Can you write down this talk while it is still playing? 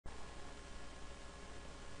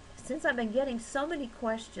Since I've been getting so many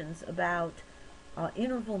questions about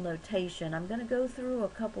interval notation, I'm going to go through a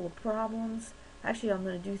couple of problems. Actually, I'm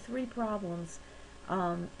going to do 3 problems,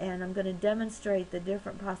 and I'm going to demonstrate the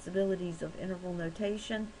different possibilities of interval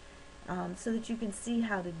notation so that you can see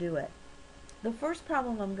how to do it. The first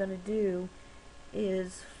problem I'm going to do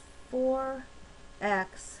is 4x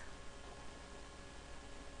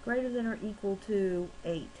greater than or equal to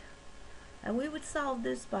 8. And we would solve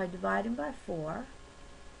this by dividing by 4.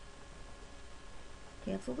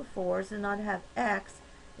 Cancel the 4's, and I'd have x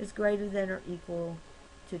is greater than or equal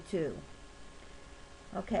to 2.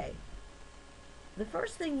 Okay, the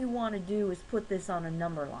first thing you want to do is put this on a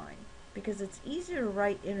number line, because it's easier to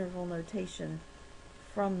write interval notation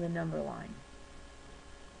from the number line.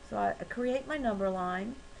 So I create my number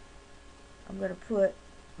line. I'm going to put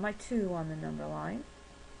my 2 on the number line.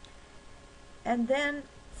 And then,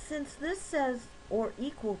 since this says or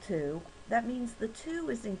equal to, that means the 2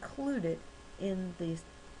 is included in the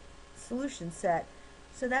solution set.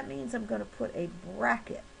 So that means I'm going to put a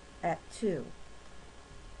bracket at 2.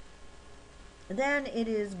 Then it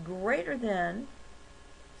is greater than,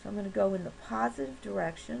 so I'm going to go in the positive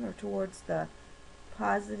direction, or towards the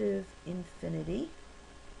positive infinity.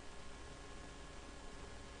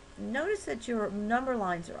 Notice that your number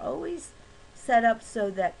lines are always set up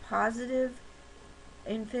so that positive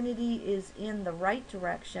infinity is in the right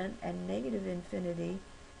direction and negative infinity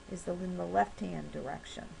is in the left-hand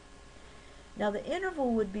direction. Now the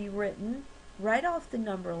interval would be written right off the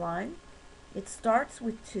number line. It starts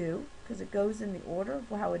with 2 because it goes in the order of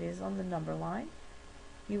how it is on the number line.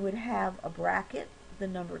 You would have a bracket, the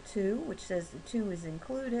number 2, which says the 2 is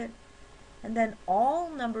included, and then all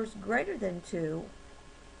numbers greater than 2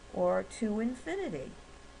 or to infinity.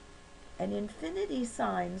 And infinity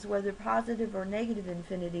signs, whether positive or negative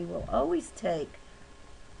infinity, will always take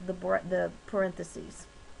the parentheses.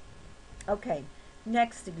 Okay,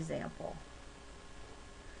 next example.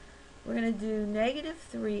 We're going to do negative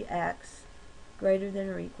 3x greater than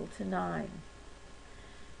or equal to 9.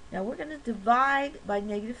 Now we're going to divide by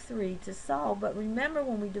negative 3 to solve, but remember,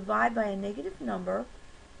 when we divide by a negative number,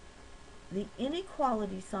 the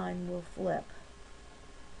inequality sign will flip.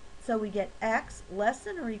 So we get x less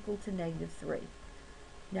than or equal to negative 3.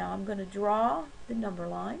 Now I'm going to draw the number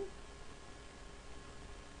line.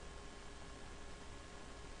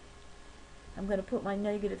 I'm going to put my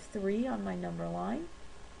negative 3 on my number line.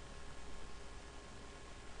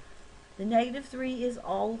 The negative 3 is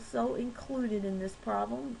also included in this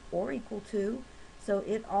problem, or equal to, so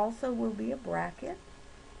it also will be a bracket.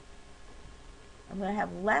 I'm going to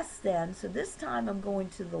have less than, so this time I'm going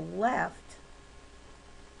to the left.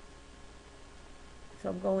 So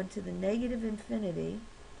I'm going to the negative infinity.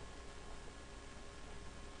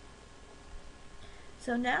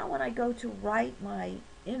 So now when I go to write my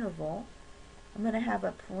interval, I'm going to have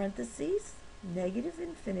a parentheses, negative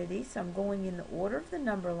infinity, so I'm going in the order of the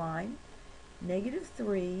number line, negative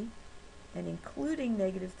 3, and including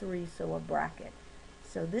negative 3, so a bracket.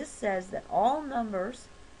 So this says that all numbers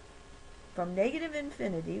from negative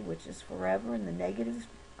infinity, which is forever in the negative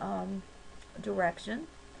direction,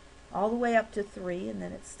 all the way up to 3, and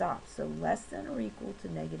then it stops. So less than or equal to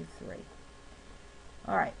negative 3.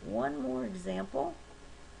 Alright, one more example.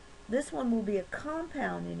 This one will be a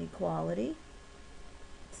compound inequality,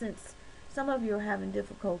 since some of you are having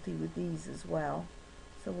difficulty with these as well.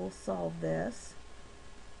 So we'll solve this.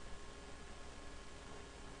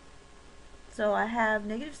 So I have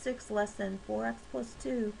negative 6 less than 4x plus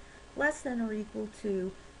 2 less than or equal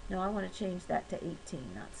to, no, I want to change that to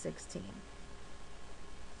 18, not 16.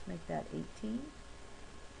 Let's make that 18.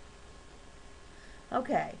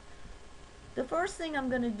 Okay. The first thing I'm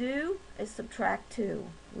going to do is subtract 2.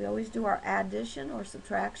 We always do our addition or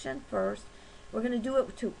subtraction first. We're going to do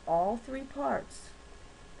it to all 3 parts.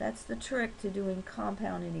 That's the trick to doing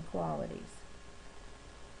compound inequalities.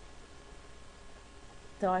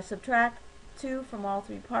 So I subtract 2 from all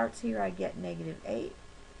 3 parts. Here I get negative 8.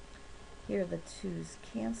 Here the 2's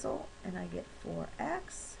cancel, and I get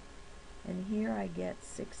 4x. And here I get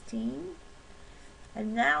 16.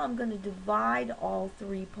 And now I'm going to divide all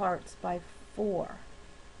 3 parts by 4.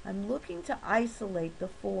 I'm looking to isolate the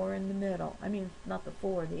 4 in the middle. I mean, not the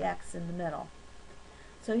 4, the x in the middle.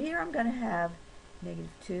 So here I'm going to have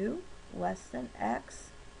negative 2 less than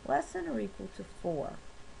x less than or equal to 4.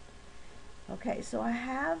 Okay, so I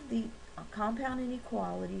have the compound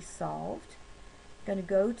inequality solved. I'm going to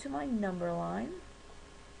go to my number line,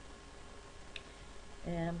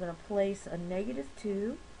 and I'm going to place a negative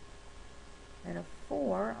 2 and a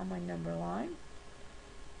 4 on my number line.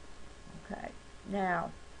 Okay,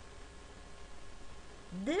 now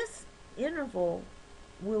this interval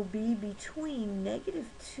will be between negative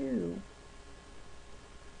 2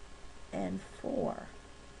 and 4.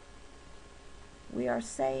 We are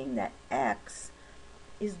saying that x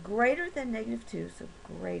is greater than negative 2, so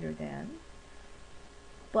greater than,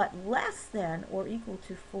 but less than or equal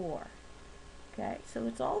to 4. Okay, so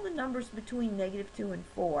it's all the numbers between negative 2 and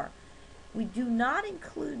 4. We do not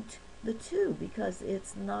include the 2 because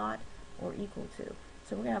it's not or equal to.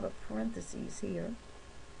 So we're going to have a parentheses here.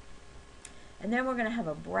 And then we're going to have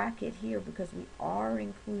a bracket here because we are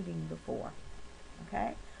including the 4.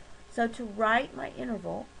 Okay? So to write my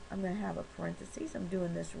interval, I'm going to have a parentheses. I'm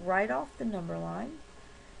doing this right off the number line.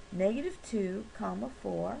 Negative 2, comma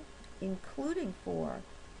 4, including 4.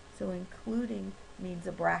 So including means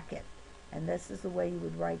a bracket. And this is the way you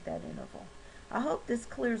would write that interval. I hope this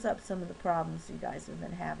clears up some of the problems you guys have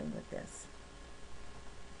been having with this.